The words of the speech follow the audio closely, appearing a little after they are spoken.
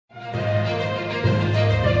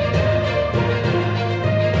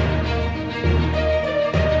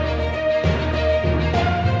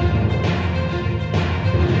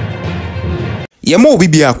Yemo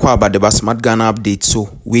bibia kwa about the Smart Ghana update so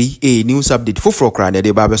we a news update for Frokra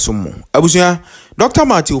de Babe Somo. Abusia Dr.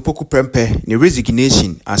 Matthew Opoku Prempeh ni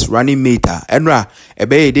resignation as running mate enra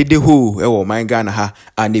ebe de ho ewo man Ghana ha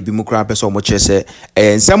and e bi mu kra pese omo chese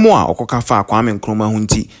ensemo a okoka fa Kwame Nkrumah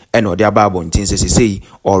hunti e no de ababo ntin sesei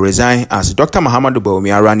or resign as Dr. Muhammadu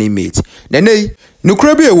Bawumia running mate. Nenei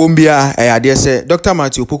nukura bi ewo mbia ade se Dr.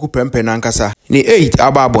 Matthew Opoku Prempeh nankasa ni 8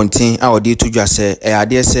 ababo ntin a ode tudwa se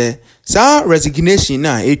ade se sa resignation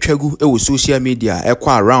na etwagu ewo social media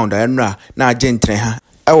ekwa around enra na agentre ha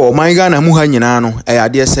ewo man Ghana mu ha nyina no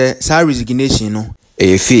ade se sa resignation no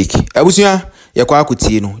fake abusia yakwa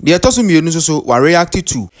akuti no de etoso mienu so wa react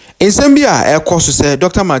to ensem bia ekoso se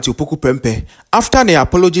Dr. Matthew Opoku Prempeh after the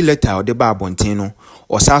apology letter o de ba abonten no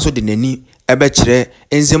osaso de nani ebe kire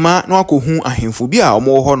Nzema na akohu ahemfo bi a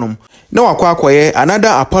omo honom na wakwa akoye another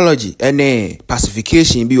apology ene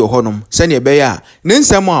Pacification bi honom se ne ebe ya ne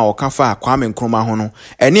nsem a okafa Kwame Nkrumah ho no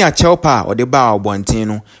ene a chelpa o de ba abonten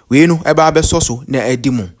no we no ebe abesoso na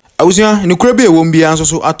adimu awusia ni kura bi ewom bia nso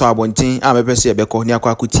so ato abonten a mepese ebekọ ni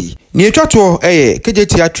akwa akuti ni etwato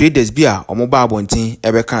kejetia traders bi a omo ba abonten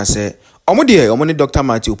ebeka se omo de omo ni Dr.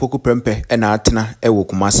 Matthew Opoku Prempeh na atena ewo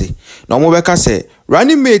Kumase na omo beka se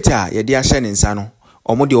running mate a ye de ahye ne nsa no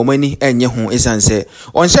omo de omo ni enye ho esanse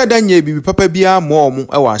onhye da nya bibi papa bia mo omo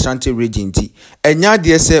ewo Ashanti region ti enya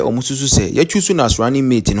de se omo susu se ye chusu na running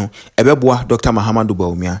mate no ebeboa Dr. Muhammadu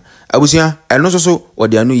Bawumia abusia eno so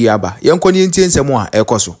ode anu yi aba ye nkoni ntie nsemo a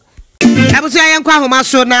ekoso Abusia yankwa homa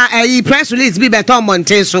so na press release bi beton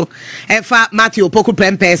monte so efa Matthew Opoku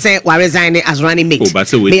Prempeh say wa resign as running mate.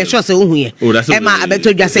 Me sure say ohu ye. Emma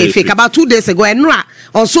abeto dwa say fake about 2 days ago enra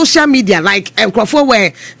on social media like enkrofo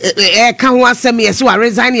where kan ho asem yes wa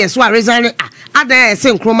resign ada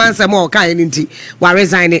say Nkrumah nsem o kan nti wa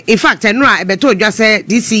resign. In fact enra abeto dwa say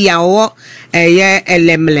this year wo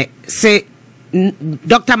elemle say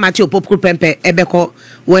Dr. Matthew Opoku Prempeh ebeko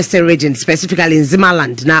Western region specifically in Nzema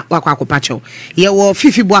na wakwa kopacho ye wo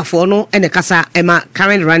fifi boafo no ene kasa ema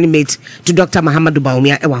current running mate to Dr. Muhammadu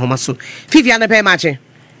Bawumia ewa homa so fifi ana pe mache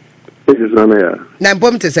this is ya na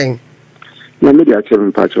mbom te sen na media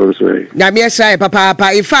chem pacho so na me shy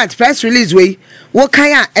papa in fact press release we wo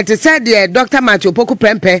kan a it said the Dr. Matthew Opoku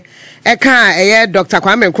Prempeh e kan Dr.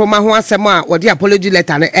 Kwame Nkrumah ho asem a wo de apology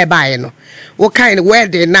letter no e baaye no wo kan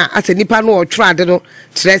word na ase nipa no o trade no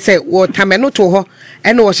kire say wo tameno to ho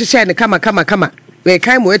e no wo hye ne kama we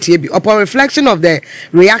kan mo etie bi upon reflection of the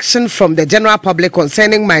reaction from the general public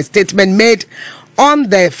concerning my statement made on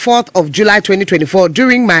the 4th of July 2024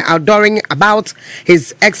 during my outdooring about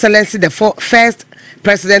His Excellency the first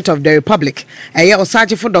President of the Republic,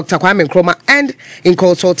 Osaji for Dr. Kwame Nkrumah, and in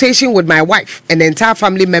consultation with my wife and the entire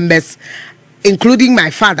family members, including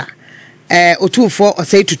my father, Otufo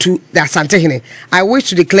Osei-Tutu Asantehene, I wish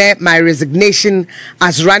to declare my resignation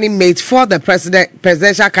as running mate for the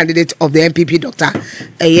presidential candidate of the NPP, Dr.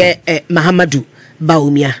 Muhammadu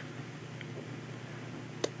Bawumia.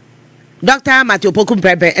 Dr. Matthew Opoku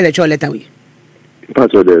Prempeh and a troll letter we.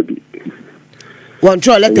 Part of Debbie. One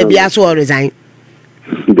troll letter be as well resign.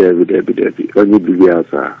 Debbie. Only be as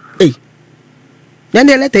a. Hey. Then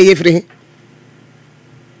the letter you free.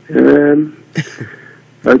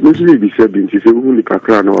 I mostly be said in only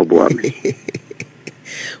Kakrano about me.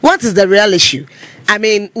 What is the real issue? I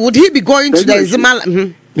mean, would he be going to the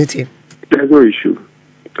Nzema meeting? There's no issue.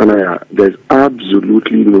 And there's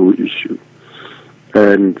absolutely no issue.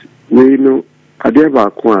 And we know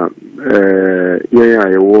Adeba Kwa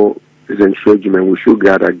is encouragement we should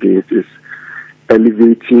guard against is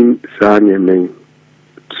elevating Sanya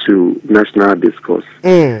to national discourse.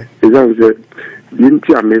 Is that the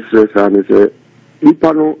entire message and is a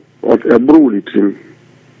panel of a broad team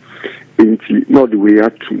not the way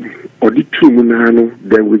out to or the two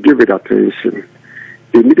then we give it attention.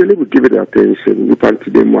 Immediately we give it attention, we pan to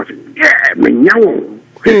them what is a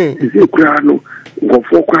crano. Go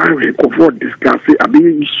for discuss a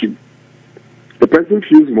big issue. The person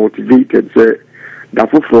feels motivated, say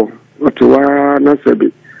that for what to say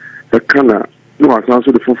the canna no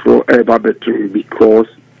answer the for because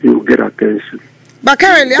he will get attention. But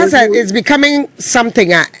currently, as it's becoming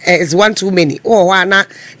something is one too many. Oh, wana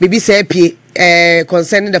maybe say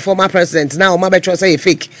concerning the former president. Now, my betro say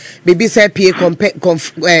fake. Maybe say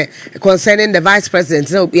concerning the vice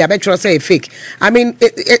president. No, yeah, betro say fake. I mean,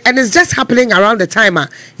 and it's just happening around the time.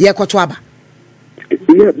 Yeah, yeah,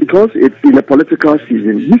 because it's in a political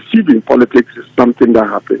season. Mischief in politics is something that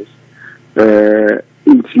happens. The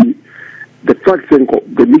fact that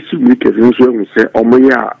the mischief makers will say,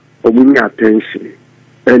 omunya attention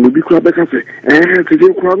and we could say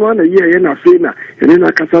today na ye na fe na ene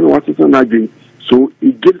na kasa no waso na dwen So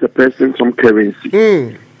it gives the person some currency.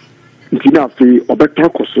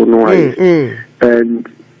 And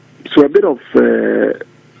so a bit of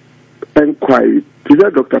inquiry. Is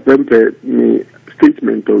that Dr. Pempe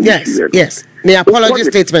statement? Yes. The apology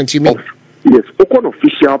statement, you mean? Yes, on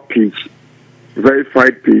official page,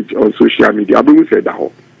 verified page on social media. I believe said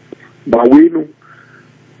that. But we know,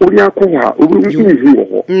 it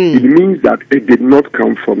means that it did not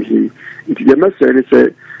come from him. The message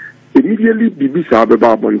said immediately BBC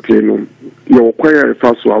Abeba Monteno, your choir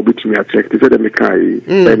first will be to me a check. They said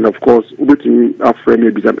and of course, we after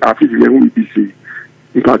maybe an office will be see.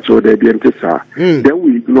 Then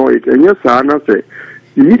we ignore it. And yes, Anna say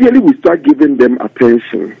immediately we start giving them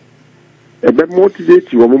attention. A bit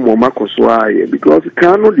motivate you more because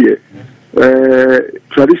cannot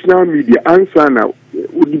traditional media answer now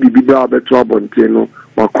would be better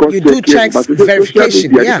or cross you do check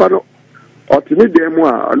verification. Ultimately,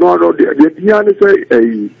 no,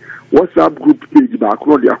 the WhatsApp group page back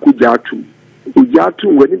on the Akujatu.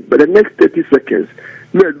 But the next 30 seconds,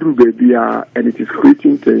 and it is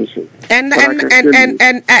creating tension. And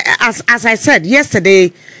as I said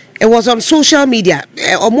yesterday, it was on social media.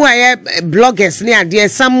 Bloggers near there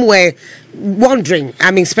somewhere wondering.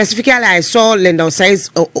 I mean, specifically, I saw Linda Osai's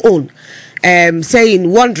own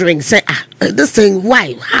wondering, this thing,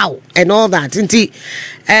 why, how, and all that.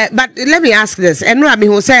 But let me ask this. And I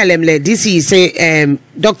mean, DC say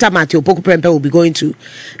Dr. Matthew Opoku Prempeh will be going to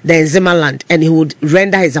the Nzema land and he would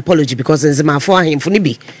render his apology because Nzema for him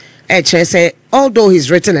Funibi. Say although he's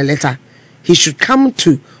written a letter, he should come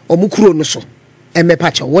to Omukuro Noso and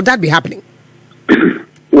Mepacho. Would that be happening?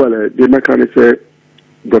 Well, the mechanic say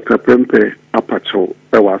Dr. Prempeh Apacho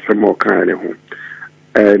there was some more kind of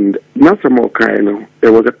and not some more kind of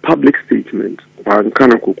there was a public statement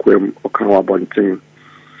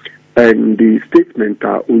and the statement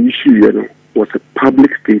that we issue was a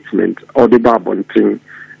public statement or the Babonting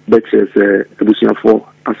that says for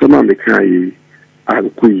Asama Mekai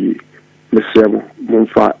and Kui Mesemo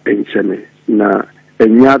Monfa and Chene na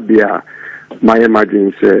Enyabia my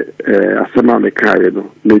imagine say Asama Mekai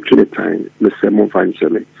no nature time Mesemo and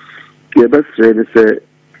Chene. The best friend say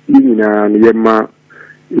Nina Yema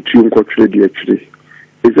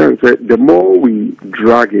the more we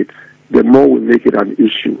drag it, the more we make it an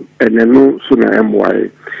issue. And then no sooner MY.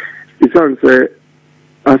 It's answer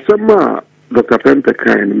as some Dr. Pempe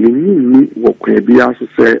kind, me what can be also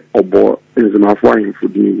say about Nzema for him for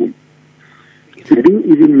the he didn't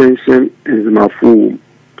even mention Nzema for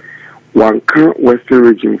one can Western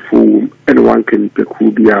region for and one can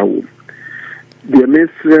Pekubia. The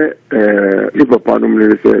message Liverpool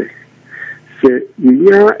say we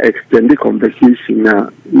extend the conversation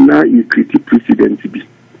now you critique president be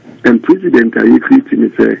and president are you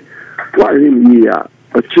critiquing say why him here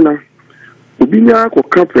Ochina Obinya ko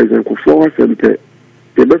president ko for center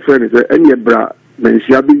the best friend is any bra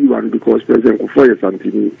mention be one because president ko for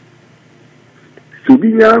something so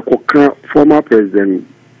Obinya ko former president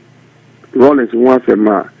Rollins once a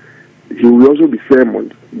man he will also be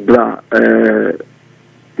summoned bra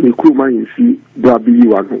Nkrumah see Brabi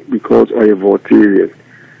one because of a votarian.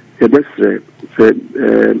 The best said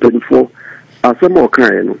 24 as some more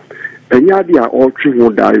kind and yadia all three who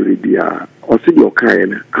diary dia or see your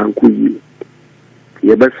kind and kui.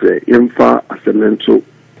 Ye best say infa as a mental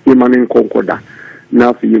immaning concorda.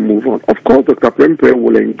 Now you move on. Of course Dr. Prempeh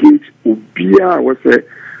will engage Ubia was a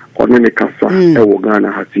on any casa and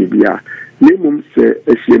Ghana Hasibia. Nemum say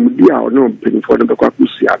a shemudia or no penny for the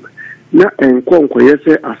Kakusiana. Na enkonko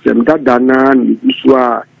yese asem dada na ni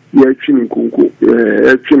uswa ye twini konko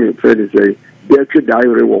twini fede say ye twi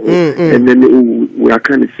diary wo and then we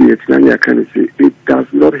can see it and you can see it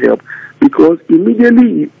does not help because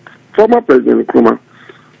immediately former president Nkrumah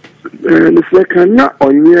the second na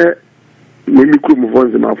onye me Nkrumah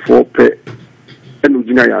vonzema for pe and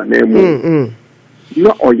ugina ya name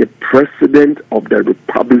not onye president of the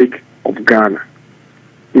Republic of Ghana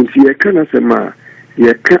in ye kana sema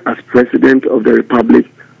as president of the Republic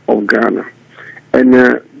of Ghana. And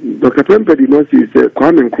Dr. Prempeh did not say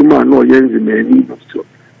Kwame Nkrumah no Nzema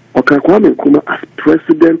okay, Kwame Nkrumah as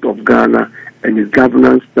president of Ghana and his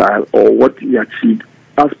governance style or what he achieved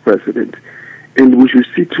as president. And we should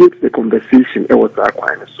situate the conversation was that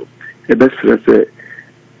kind of so. The best friend say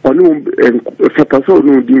Fatasa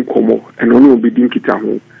no din komo and ono be din kita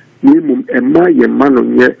ho. Minimum ema ye man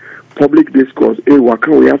on public discourse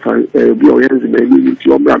waka we have be oriented maybe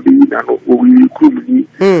to be na we could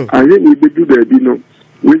and then we do baby no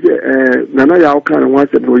we nana ya can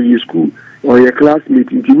once at your school or your classmate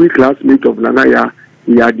into we classmate of nana ya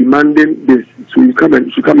we are demanding this so you come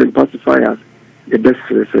and pacify us the best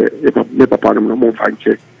say papa no mo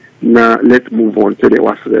fanche na let's move on to the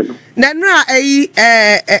wasre no na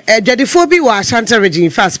Jadifo bi wa Ashanti region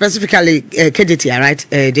first specifically KDT right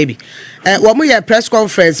Debbie wo mo ye press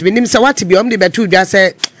conference minim say what bi om de betu dwa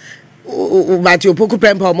say Mati opoku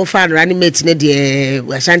prempa mo fa running mate ne de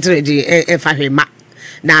Ashanti region fa hwema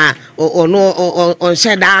na ono on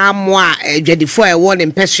shed amo a Jadifo e won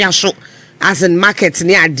impesua so as in market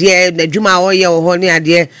ni ade na dwuma oye ho ni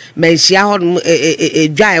ade manhia ho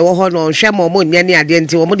dwa e ho no hwe mo nya ni ade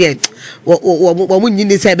nti wo de wo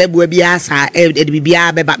nyini se bebu bia sa e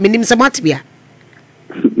bibia beba minim se mat bia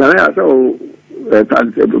na ya so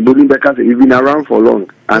Obinim because even around for long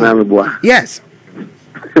and I'm boy yes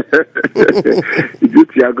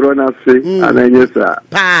you are grown up say and yes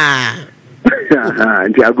pa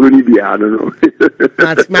nti agroni bia no no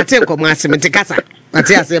Mate ko masimenti kasa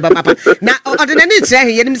Mate ase papa na ordinary tire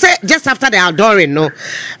he say just after the outdooring no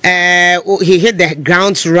he hit the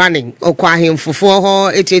grounds running okwa hemfofo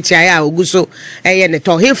ho echichia ya oguso eye ne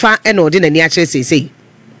to hefa e na ordinary a kire sesei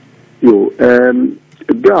yo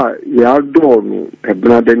bra ya outdoor no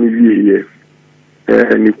ebna da ni wie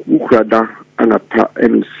ni kukrada anapa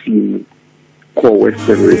MC ko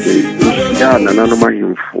western region ya na nanoma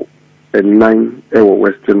hemfo and 9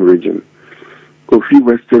 western region Kofi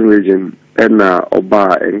western region and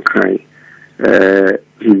Oba and Kai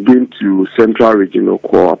he's been to central region or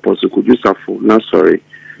call Apostle Kujusafo sorry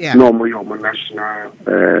normal national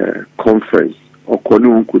conference or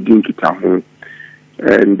Konu Kudin Kitahon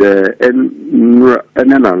and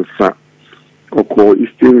an answer or call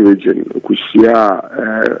eastern region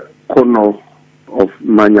Kushia Kono of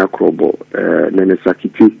Manya Krobo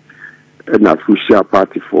Nenesakiti na Fushia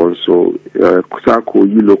party for so Kusako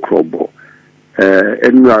Yilo Krobo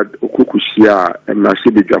Enrad Okukushia and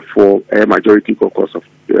Mashibija for a majority caucus of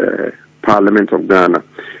Parliament of Ghana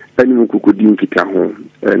and Mukudin Kitahon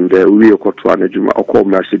and Rio Kotwana Juma Oko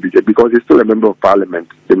Mashibija because he's still a member of Parliament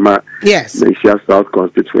yes Malaysia South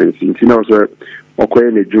constituency also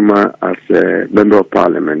Okoye Juma as a member of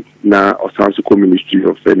Parliament na Osansuko Ministry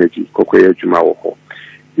of Energy Kokoye Juma Oko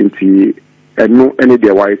inti no any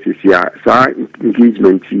their wives is here sa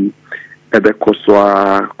engagement ebe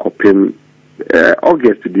koswa kopem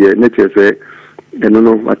August the nature say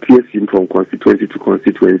no appears him from constituency to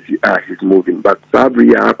constituency he's moving but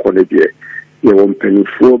sabri ya akone de ye won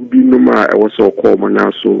penifo bi no ma e wo so ko mo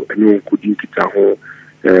na so ene kudi kita ho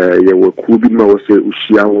ye wo ku bi ma wo se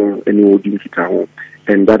ushia ho ene odi kita ho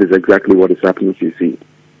and that is exactly what is happening to see.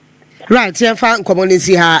 Right, here fan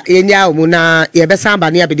community ha yenya omuna ye besa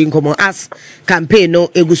ba ne abedi nkomo as campaign no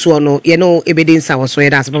eguso no ye no ebedi nsa wo so ye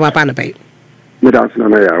das papa na pay. Me das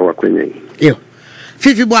na ya wa kwenye. Yo.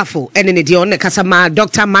 Fifi Boafo ene ne de on kasama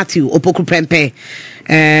Dr. Matthew Opoku Prempe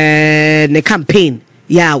ne campaign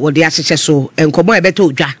ya wo de ahyeche so enkomo ebeto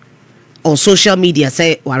odwa on social media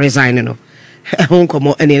say wa resign no.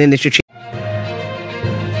 Nkomo ene ne twetwe